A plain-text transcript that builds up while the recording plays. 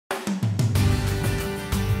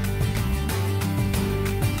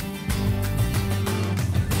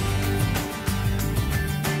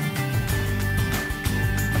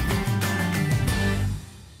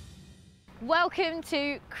welcome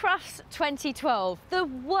to Crufts 2012, the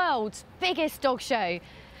world's biggest dog show.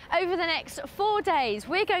 Over the next 4 days,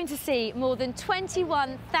 we're going to see more than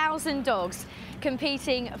 21,000 dogs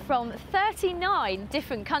competing from 39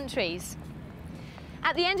 different countries.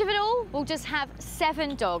 At the end of it all, we'll just have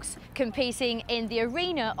 7 dogs competing in the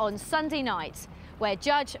arena on Sunday night, where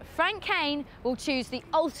Judge Frank Kane will choose the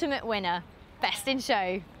ultimate winner, Best in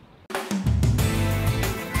Show.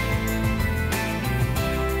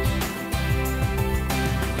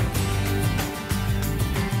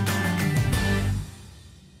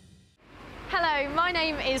 Hello, my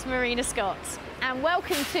name is Marina Scott and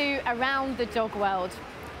welcome to Around the Dog World.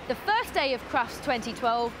 The first day of Crufts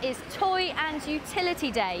 2012 is Toy and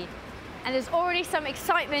Utility Day, and there's already some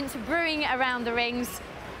excitement brewing around the rings,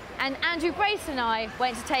 and Andrew Brace and I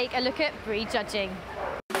went to take a look at breed judging.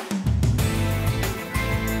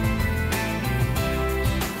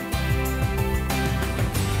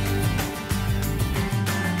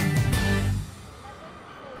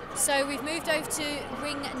 So we've moved over to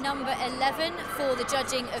ring number 11 for the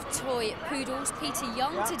judging of toy poodles. Peter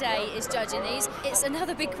Young today is judging these. It's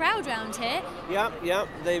another big crowd round here. Yeah,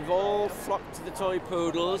 they've all flocked to the toy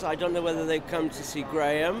poodles. I don't know whether they've come to see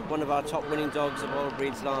Graham, one of our top winning dogs of all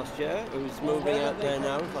breeds last year, who's moving out there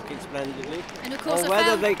now, flocking splendidly. And of course, or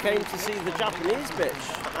whether they came to see the Japanese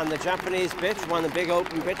bitch. And the Japanese bitch won a big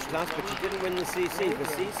open bitch class, but she didn't win the CC. The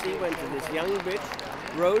CC went to this young bitch,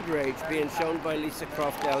 Road Rage, being shown by Lisa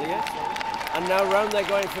Croft Elliott. And now round they're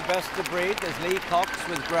going for best of breed. There's Lee Cox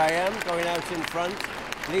with Graham going out in front.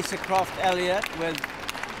 Lisa Croft Elliott with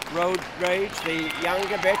Road Rage, the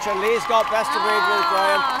younger bitch. And Lee's got best of breed with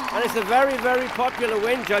Graham. And it's a very, very popular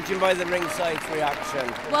win, judging by the ringside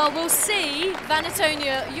reaction. Well, we'll see.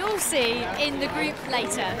 Vanatonia, you'll see in the group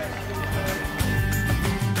later.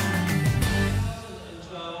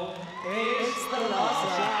 It's the last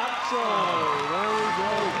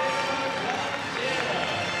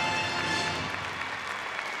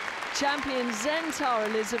champion Centaur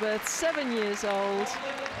Elizabeth, 7 years old,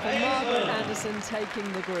 and Margaret Anderson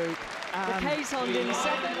taking the group. The Kazond in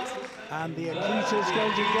second. And the Akita's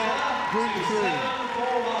going to get group 3.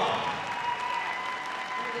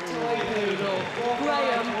 The toy poodle,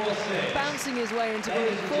 Graham, bouncing his way into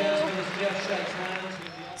group 4.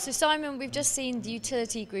 So Simon, we've just seen the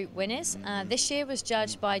utility group winners. This year was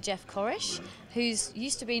judged by Jeff Corish, who's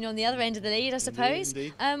used to be on the other end of the lead, I suppose.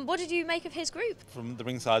 Indeed. What did you make of his group? From the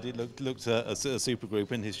ringside, it looked a super group,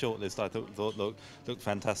 and his shortlist I thought looked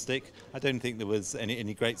fantastic. I don't think there was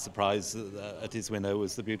any great surprise at his winner.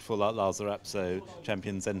 Was the beautiful Lazarapso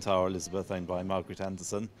champion Centaur Elizabeth, owned by Margaret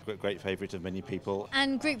Anderson, great favourite of many people.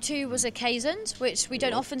 And group 2 was a Kazond, which we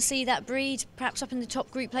don't often see that breed perhaps up in the top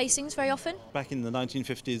group placings very often. Back in the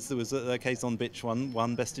 1950s, there was a Kazond bitch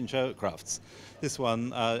won Best in Show at Crufts. This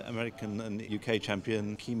one, American and UK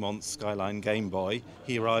champion Keymont's Skyline Game Boy.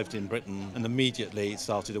 He arrived in Britain and immediately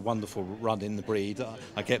started a wonderful run in the breed.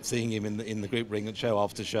 I kept seeing him in the group ring at show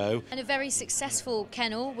after show. And a very successful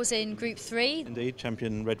kennel was in group 3. Indeed,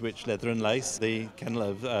 champion Redwich Leather and Lace, the kennel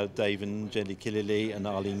of Dave and Jenny Killiley and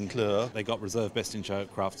Arlene Clure. They got reserve Best in Show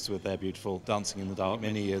at Crufts with their beautiful Dancing in the Dark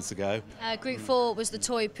many years ago. Group 4 was the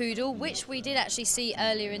toy poodle, which we did actually see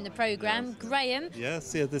earlier in the programme. Graham.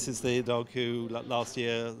 Yes, yeah, this is the dog who last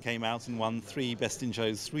year came out and won 3 Best in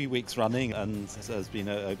Shows 3 weeks running, and has been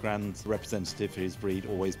a grand representative for his breed.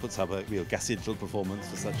 Always puts up a real gassy little performance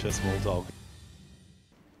for such a small dog.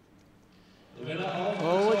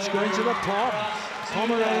 Oh, it's going to the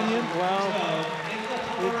Pomeranian. Well,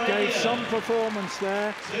 it gave some performance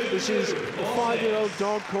there. This is a 5-year-old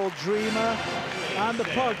dog called Dreamer, and the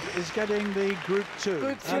pug is getting the group 2.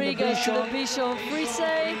 Group 3 goes to the Bichon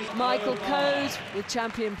Frise, Michael Code with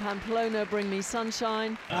champion Pamplona, Bring Me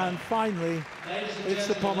Sunshine. And finally, it's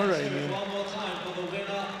the Pomeranian.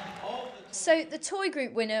 So the toy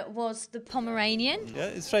group winner was the Pomeranian. Yeah,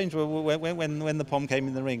 it's strange. When the Pom came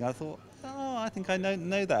in the ring, I thought, oh, I think I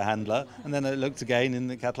know that handler. And then I looked again in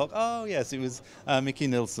the catalogue. Oh, yes, it was Mickey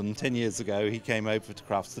Nilsson. 10 years ago, he came over to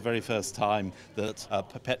Crufts, the very first time that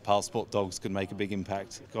pet passport dogs could make a big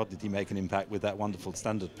impact. God, did he make an impact with that wonderful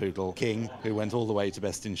standard poodle, King, who went all the way to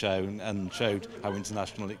Best in Show and showed how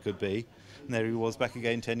international it could be. And there he was back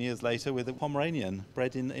again 10 years later with a Pomeranian,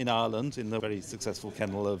 bred in Ireland in the very successful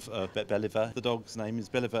kennel of Belliver. The dog's name is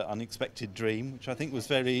Belliver Unexpected Dream, which I think was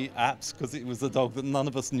very apt because it was a dog that none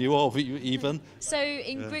of us knew of even. So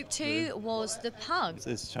in group 2 was the pug.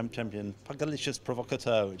 It's champion Pugalicious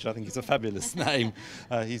Provocateur, which I think is a fabulous name.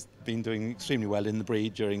 He's been doing extremely well in the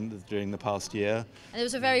breed during the past year. And there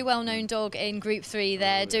was a very well-known dog in group 3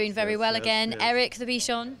 there, doing very well again. Eric the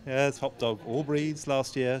Bichon. Yes, top dog, all breeds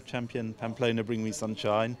last year, champion Pamplona. Pamplona Bring Me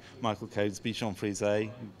Sunshine, Michael Code's Bichon Frise,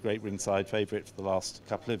 great ringside favourite for the last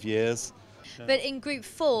couple of years. But in Group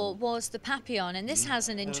 4 was the Papillon, and this has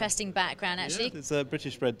an interesting background actually. Yeah, there's a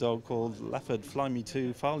British bred dog called Lafford Fly Me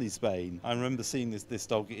to Farley Spain. I remember seeing this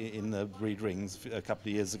dog in the breed rings a couple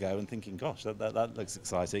of years ago and thinking, gosh, that looks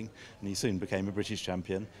exciting. And he soon became a British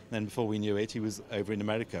champion. And then before we knew it, he was over in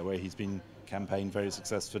America, where he's been campaigned very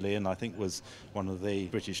successfully, and I think was one of the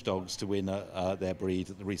British dogs to win their breed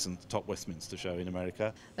at the recent Top Westminster show in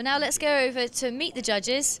America. But now let's go over to meet the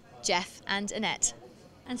judges, Jeff and Annette.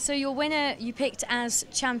 And so your winner you picked as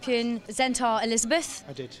champion Zentar Elizabeth.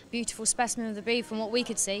 I did. Beautiful specimen of the breed from what we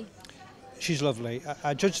could see. She's lovely.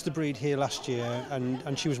 I judged the breed here last year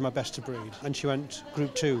and she was my best to breed. And she went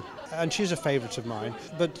Group 2. And she's a favourite of mine.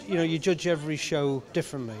 But, you know, you judge every show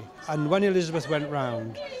differently. And when Elizabeth went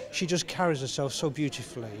round, she just carries herself so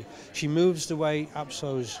beautifully. She moves the way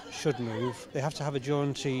Apsos should move. They have to have a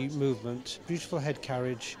jaunty movement, beautiful head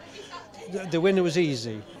carriage. The winner was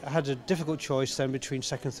easy. I had a difficult choice then between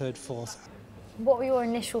second, third, fourth. What were your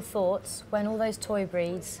initial thoughts when all those toy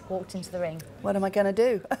breeds walked into the ring? What am I going to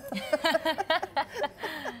do?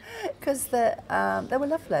 Because they were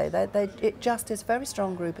lovely. It just is a very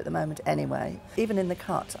strong group at the moment anyway. Even in the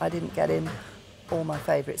cut, I didn't get in all my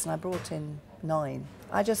favourites and I brought in 9.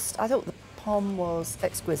 I thought the pom was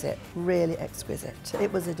exquisite, really exquisite.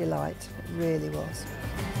 It was a delight, it really was.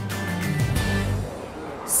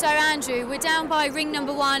 So Andrew, we're down by ring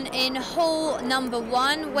number 1 in hall number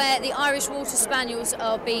 1, where the Irish Water Spaniels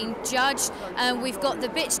are being judged. We've got the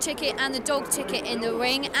bitch ticket and the dog ticket in the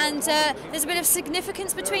ring, and there's a bit of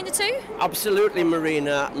significance between the two. Absolutely,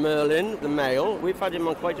 Marina. Merlin, the male. We've had him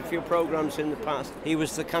on quite a few programmes in the past. He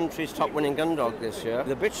was the country's top winning gun dog this year.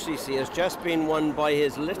 The bitch CC has just been won by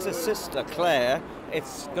his little sister, Claire.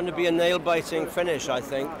 It's going to be a nail-biting finish, I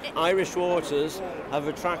think. Irish Waters have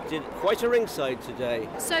attracted quite a ringside today.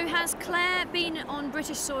 So has Claire been on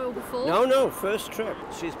British soil before? No, first trip.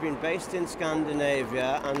 She's been based in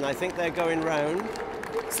Scandinavia, and I think they're going round.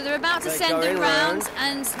 So they're about to send them round,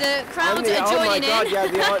 and the crowd are joining in. Oh my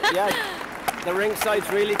God, yeah, the ringside's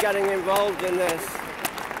really getting involved in this.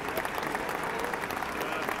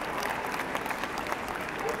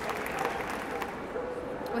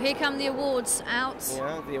 Well, here come the awards out.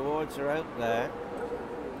 Yeah, the awards are out there.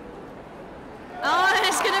 Oh, and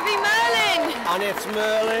it's going to be Merlin! And it's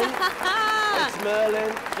Merlin. It's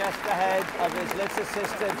Merlin, just ahead of his little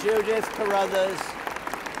sister, Judith Carruthers.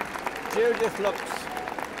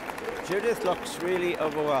 Judith looks really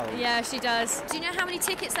overwhelmed. Yeah, she does. Do you know how many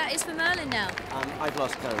tickets that is for Merlin now? I've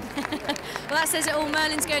lost count. Well, that says it all.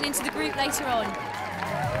 Merlin's going into the group later on.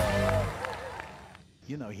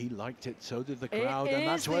 You know, he liked it, so did the crowd, and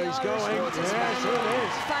that's where he's going. Yes, it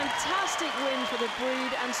is. Fantastic win for the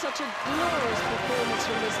breed, and such a glorious performance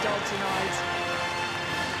from this dog tonight.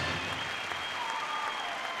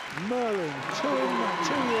 Merlin, 2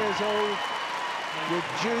 years old, with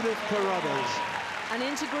Judith Carruthers. And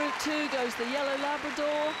into Group 2 goes the Yellow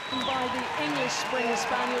Labrador, and by the English Springer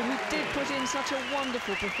Spaniel, who did put in such a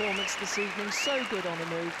wonderful performance this evening, so good on the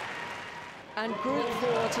move. And Group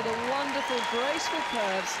 4 to the wonderful, graceful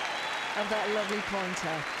curves of that lovely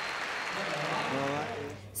pointer.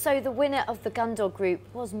 So the winner of the gun dog group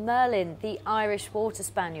was Merlin, the Irish Water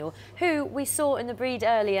Spaniel, who we saw in the breed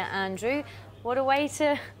earlier, Andrew. What a way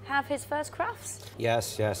to have his first Crufts.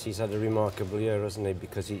 Yes, he's had a remarkable year, hasn't he?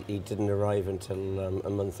 Because he didn't arrive until a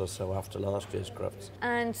month or so after last year's Crufts.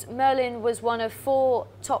 And Merlin was one of 4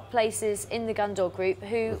 top places in the gun dog group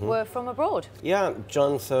who were from abroad. Yeah,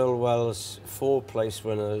 John Thirlwell's 4 place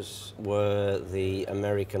winners were the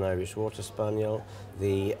American Irish Water Spaniel,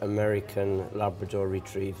 the American Labrador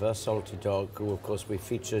Retriever, Salty Dog, who of course we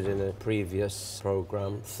featured in a previous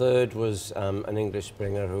programme. 3rd was an English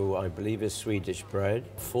Springer who I believe is Swedish bred.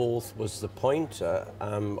 4th was the Pointer,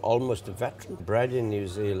 almost a veteran, bred in New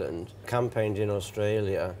Zealand, campaigned in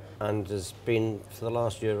Australia, and has been for the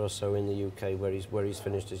last year or so in the UK where he's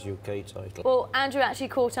finished his UK title. Well, Andrew actually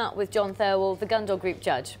caught up with John Thirlwell, the gun dog group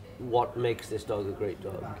judge. What makes this dog a great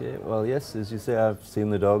dog? Okay, well, yes, as you say, I've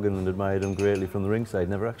seen the dog and admired him greatly from the ringside.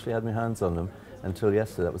 Never actually had my hands on him until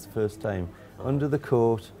yesterday. That was the first time. Under the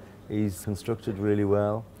coat, he's constructed really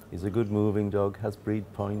well. He's a good moving dog, has breed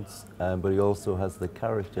points, but he also has the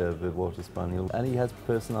character of a Water Spaniel, and he has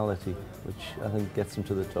personality, which I think gets him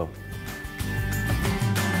to the top.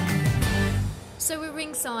 So we're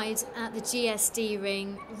ringside at the GSD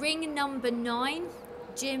ring. Ring number 9,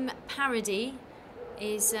 Jim Parody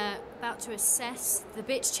is about to assess the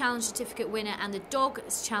Bitch Challenge Certificate winner and the Dog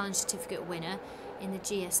Challenge Certificate winner in the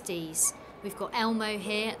GSDs. We've got Elmo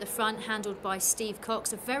here at the front, handled by Steve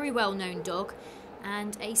Cox, a very well-known dog.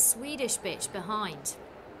 and a Swedish bitch behind.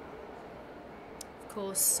 Of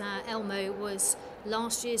course, Elmo was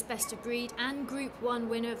last year's Best of Breed and Group 1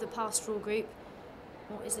 winner of the Pastoral Group.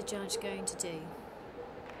 What is the judge going to do?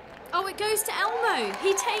 Oh, it goes to Elmo.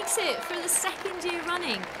 He takes it for the 2nd year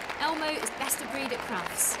running. Elmo is Best of Breed at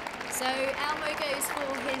Crufts. So Elmo goes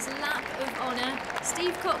for his lap of honour.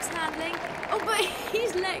 Steve Cox handling. Oh, but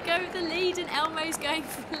he's let go of the lead and Elmo's going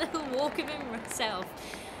for a little walk of himself.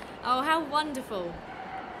 Oh, how wonderful.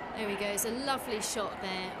 There he goes, a lovely shot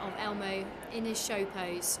there of Elmo in his show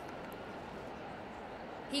pose.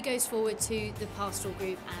 He goes forward to the Pastoral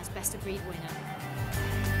Group as Best of Breed winner.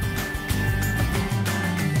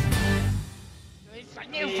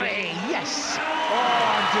 Yes! Oh,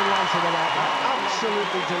 I'm delighted about that.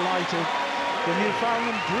 Absolutely delighted. The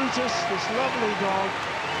Newfoundland Brutus, this lovely dog,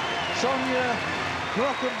 Sonia,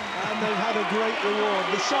 Crockham, and they've had a great reward.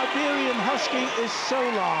 The Siberian Husky is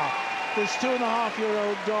Solar, this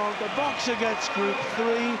 2.5-year-old dog. The Boxer gets Group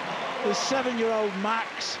 3, the 7-year-old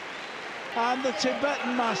Max, and the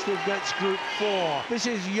Tibetan Mastiff gets Group 4. This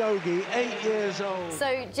is Yogi, 8 years old.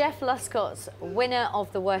 So Jeff Luscott's winner of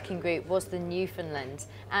the working group was the Newfoundland.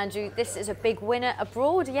 Andrew, this is a big winner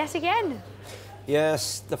abroad yet again.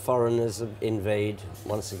 Yes, the foreigners invade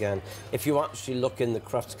once again. If you actually look in the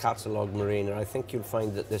Crufts catalogue, Marina, I think you'll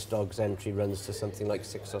find that this dog's entry runs to something like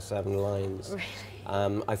 6 or 7 lines. Really?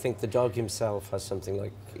 I think the dog himself has something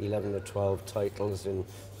like 11 or 12 titles in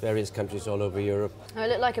various countries all over Europe. Oh, it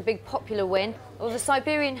looked like a big popular win. Well, the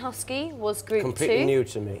Siberian Husky was Group 2. Completely new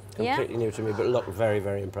to me, new to me, but looked very,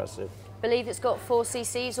 very impressive. I believe it's got 4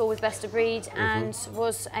 CCs, all with Best of Breed, and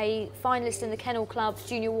was a finalist in the Kennel Club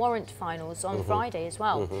Junior Warrant Finals on Friday as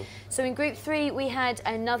well. So in Group 3, we had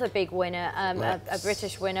another big winner, a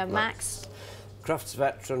British winner, Max. Crufts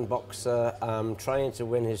veteran boxer, trying to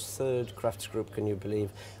win his 3rd Crufts group, can you believe?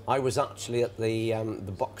 I was actually at the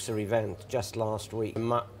boxer event just last week.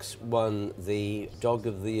 Max won the Dog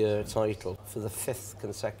of the Year title for the 5th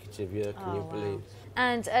consecutive year, can you believe?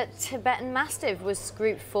 And Tibetan Mastiff was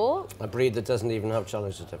Group 4. A breed that doesn't even have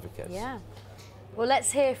challenge certificates. Yeah. Well, let's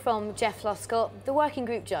hear from Jeff Luscott, the working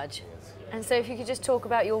group judge. And so if you could just talk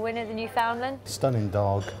about your winner, the Newfoundland. Stunning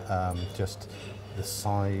dog, just the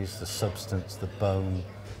size, the substance, the bone,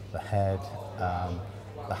 the head,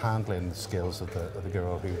 the handling skills of the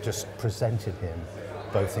girl who just presented him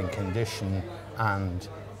both in condition and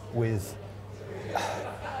with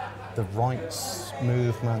the right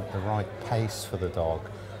movement, the right pace for the dog.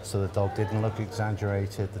 So the dog didn't look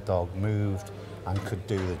exaggerated, the dog moved and could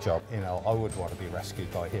do the job. You know, I would want to be rescued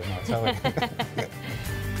by him, I tell you.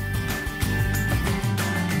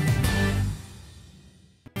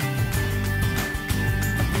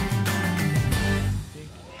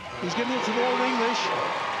 He's giving it to the Old English.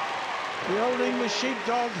 The Old English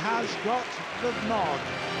sheepdog has got the nod.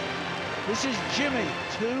 This is Jimmy,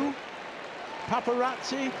 2.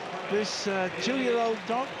 Paparazzi, this 2-year-old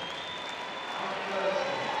dog.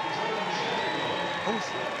 Oh,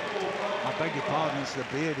 I beg your pardon, it's the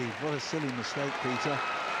Beardy. What a silly mistake, Peter.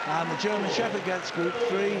 And the German Shepherd gets Group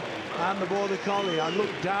 3, and the Border Collie. I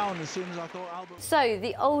looked down as soon as I thought Albert... So,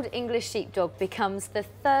 the Old English Sheepdog becomes the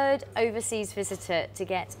 3rd overseas visitor to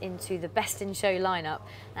get into the Best in Show lineup.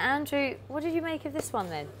 Now, Andrew, what did you make of this one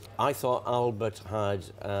then? I thought Albert had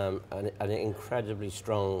an incredibly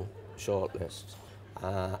strong shortlist.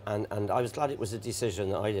 And I was glad it was a decision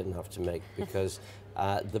that I didn't have to make, because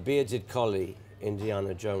the bearded collie,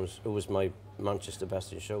 Indiana Jones, who was my Manchester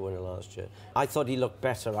Best in Show winner last year, I thought he looked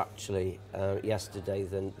better actually yesterday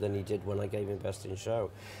than he did when I gave him Best in Show.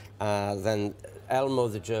 Then Elmo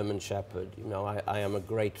the German Shepherd, you know, I am a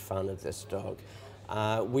great fan of this dog.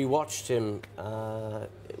 We watched him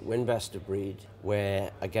win Best of Breed, where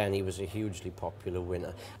again he was a hugely popular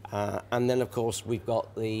winner. And then of course we've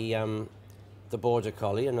got the Border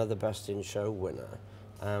Collie, another Best in Show winner.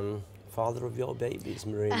 Father of your babies,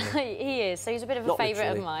 Marina. He is, so he's a bit of a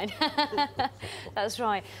favourite of mine. That's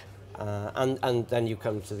right. And then you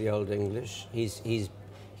come to the Old English. He's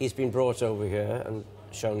been brought over here and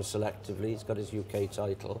shown selectively. He's got his UK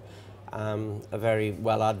title. A very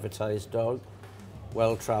well-advertised dog,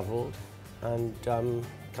 well-travelled, and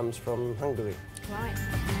comes from Hungary. Right.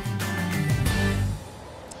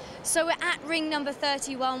 So we're at ring number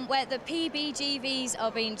 31, where the PBGVs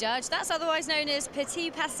are being judged. That's otherwise known as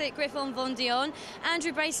Petit Passé Griffon Vendéon.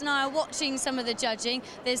 Andrew Brace and I are watching some of the judging.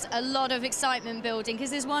 There's a lot of excitement building,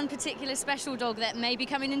 because there's one particular special dog that may be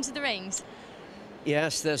coming into the rings.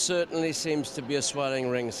 Yes, there certainly seems to be a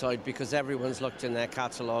swelling ringside because everyone's looked in their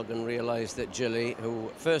catalogue and realised that Gilly,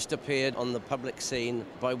 who first appeared on the public scene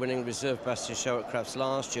by winning Reserve Best in Show at Crufts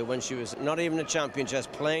last year when she was not even a champion,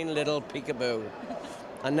 just plain little peekaboo.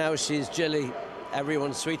 And now she's Gilly,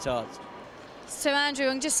 everyone's sweetheart. So Andrew,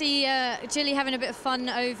 I can just see Gilly having a bit of fun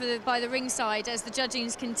over by the ringside as the judging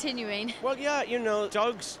is continuing. Well, yeah, you know,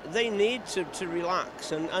 dogs, they need to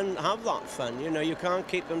relax and have that fun. You know, you can't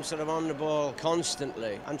keep them sort of on the ball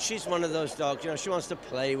constantly. And she's one of those dogs, you know, she wants to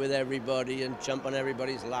play with everybody and jump on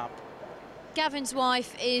everybody's lap. Gavin's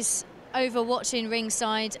wife is over watching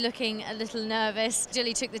ringside, looking a little nervous.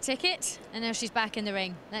 Gilly took the ticket and now she's back in the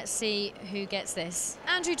ring. Let's see who gets this.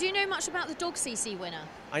 Andrew, do you know much about the Dog CC winner?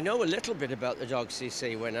 I know a little bit about the Dog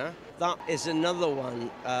CC winner. That is another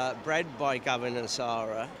one bred by Gavin and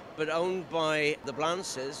Sarah, but owned by the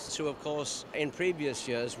Blances, who of course in previous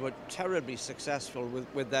years were terribly successful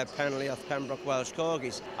with their Penleith Pembroke Welsh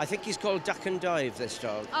Corgis. I think he's called Duck and Dive, this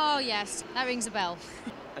dog. Oh yes, that rings a bell.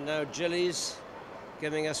 And now Gilly's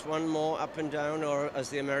giving us one more up and down, or as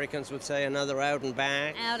the Americans would say, another out and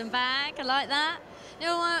back. Out and back, I like that.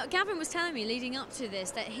 Now, Gavin was telling me leading up to this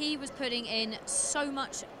that he was putting in so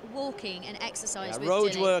much walking and exercise with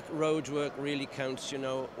Gilly. Road work really counts, you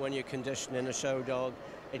know, when you're conditioning a show dog.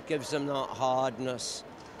 It gives them that hardness.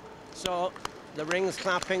 So the ring's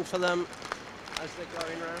clapping for them as they're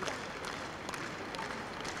going round.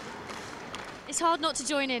 It's hard not to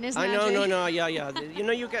join in, isn't it, Andrew? No, yeah. You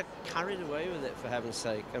know, you get carried away with it, for heaven's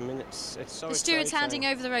sake. I mean, it's so The steward's handing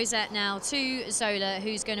over the rosette now to Zola,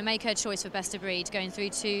 who's going to make her choice for best of breed, going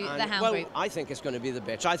through to the hound group. I think it's going to be the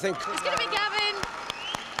bitch. I think it's going to be Gavin.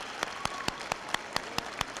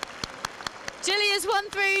 Gilly has won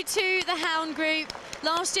through to the hound group,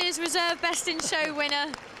 last year's Reserve Best in Show winner.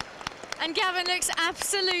 And Gavin looks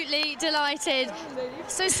absolutely delighted.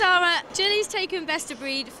 So Sarah, Gilly's taken best of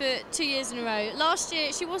breed for 2 years in a row. Last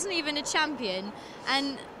year she wasn't even a champion,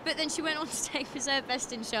 but then she went on to take Reserve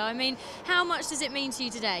Best in Show. I mean, how much does it mean to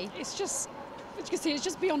you today? It's just, as you can see, it's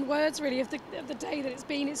just beyond words really of the day that it's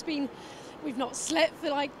been. We've not slept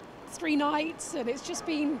for like 3 nights, and it's just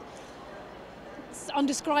been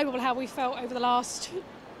undescribable how we felt over the last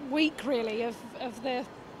week really of the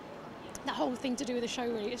whole thing to do with the show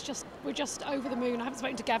really. We're just over the moon. I haven't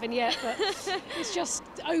spoken to Gavin yet, but it's just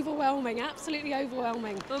overwhelming, absolutely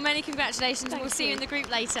overwhelming. Well, many congratulations. We'll see you in the group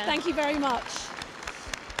later. Thank you very much.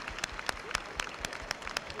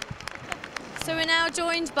 So we're now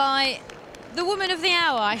joined by the woman of the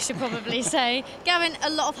hour, I should probably say. Gavin, a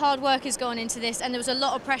lot of hard work has gone into this and there was a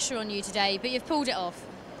lot of pressure on you today, but you've pulled it off.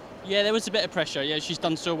 Yeah, there was a bit of pressure. Yeah, she's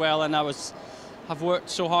done so well, and I've worked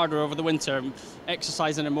so hard over the winter,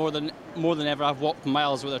 exercising her more than ever. I've walked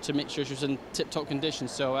miles with her to make sure she was in tip-top condition.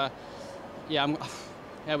 So, yeah,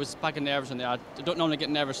 I was bagging nerves in there. I don't normally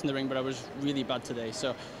get nervous in the ring, but I was really bad today.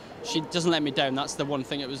 So, she doesn't let me down. That's the one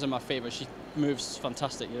thing that was in my favour. She moves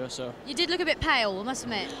fantastic, you know. So. You did look a bit pale, I must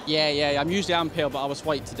admit. Yeah. I'm usually pale, but I was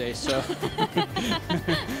white today. So.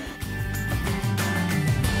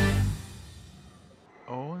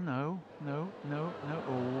 Oh no!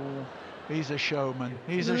 Oh. He's a showman.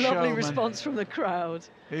 He's a Lovely showman. response from the crowd.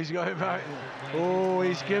 He's going back. Oh,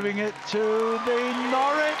 he's giving it to the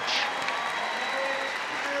Norwich.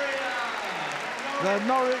 The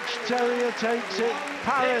Norwich Terrier takes it.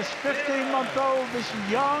 Paris, 15-month-old, this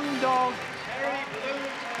young dog.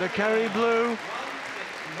 The Kerry Blue.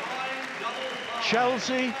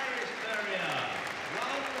 Chelsea.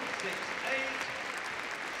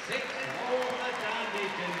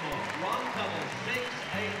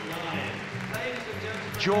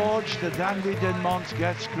 George, the Dandy Dinmont,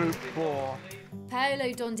 gets Group 4.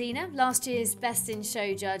 Paolo Dondina, last year's Best in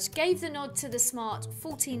Show judge, gave the nod to the smart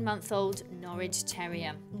 14-month-old Norwich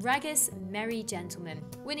Terrier, Ragus Merry Gentleman,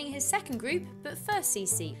 winning his second group but first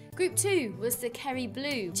CC. Group 2 was the Kerry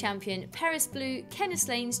Blue champion Paris Blue Kenneth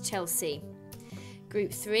Lane's Chelsea.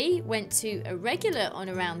 Group 3 went to a regular on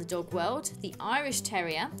Around the Dog World, the Irish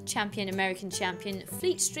Terrier, American champion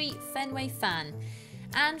Fleet Street Fenway Fan.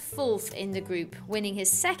 And fourth in the group, winning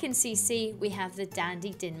his second CC, we have the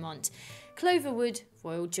Dandy Dinmont, Cloverwood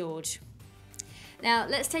Royal George. Now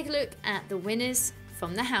let's take a look at the winners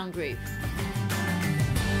from the hound group.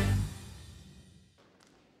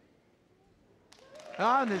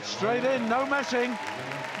 And it's straight in, no messing.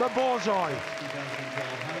 The Borzoi.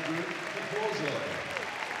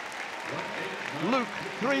 Luke,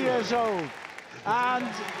 3 years old. And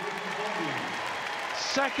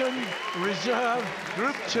second reserve,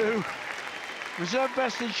 Group 2. Reserve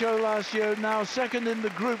Best in Show last year, now second in the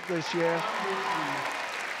group this year.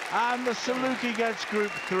 And the Saluki gets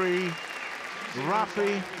Group 3.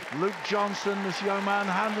 Raffy, Luke Johnston, this young man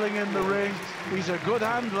handling in the ring. He's a good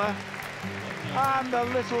handler. And the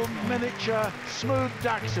little miniature Smooth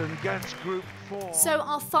Dachshund gets Group 4. So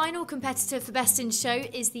our final competitor for Best in Show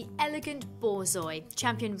is the Elegant Borzoi,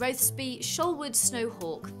 champion Rothesby Shoalwood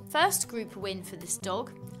Snowhawk. First group win for this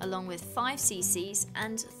dog, along with 5 CCs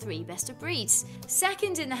and 3 Best of Breeds.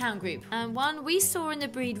 Second in the Hound group, and one we saw in the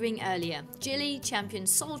breed ring earlier, Gilly champion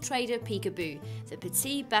Soul Trader Peekaboo, the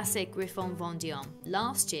Petit Basset Griffon Vendéen,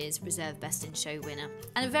 last year's Reserve Best in Show winner.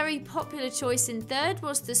 And a very popular choice in third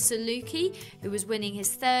was the Saluki, who was winning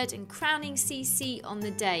his third and crowning CC on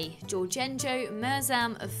the day, Georgenjo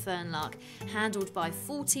Merzam of Fernlark, handled by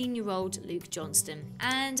 14-year-old Luke Johnston.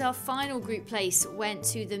 And our final group place went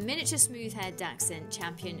to the miniature smooth-haired Dachshund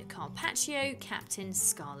champion Carpaccio Captain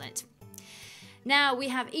Scarlet. Now we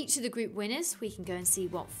have each of the group winners. We can go and see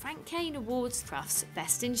what Frank Kane awards Crufts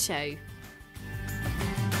Best in Show.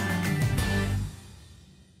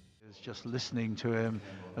 Just listening to him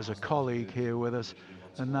as a colleague here with us,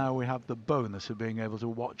 and now we have the bonus of being able to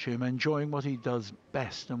watch him enjoying what he does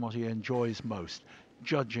best and what he enjoys most,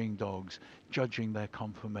 judging dogs, judging their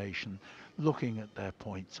conformation, looking at their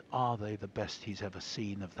points. Are they the best he's ever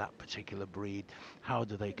seen of that particular breed? How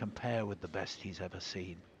do they compare with the best he's ever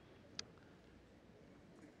seen?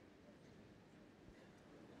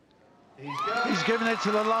 He's given it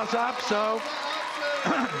to the lot up, so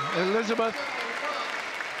Elizabeth.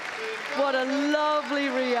 What a lovely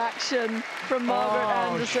reaction from Margaret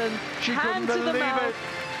Anderson. She couldn't believe it.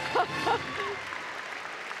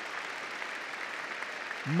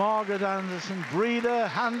 Margaret Anderson, breeder,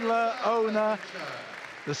 handler, owner.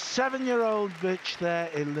 The 7-year-old bitch there,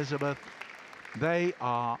 Elizabeth. They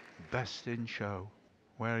are Best in Show.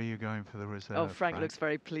 Where are you going for the reserve? Oh, Frank looks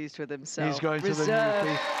very pleased with himself. He's going reserve.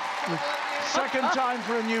 to the second time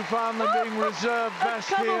for a Newfoundland being reserve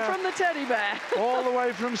best here. From the teddy bear. All the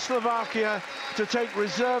way from Slovakia to take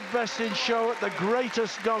reserve Best in Show at the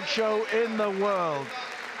greatest dog show in the world.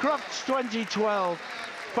 Crufts 2012.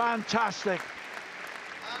 Fantastic.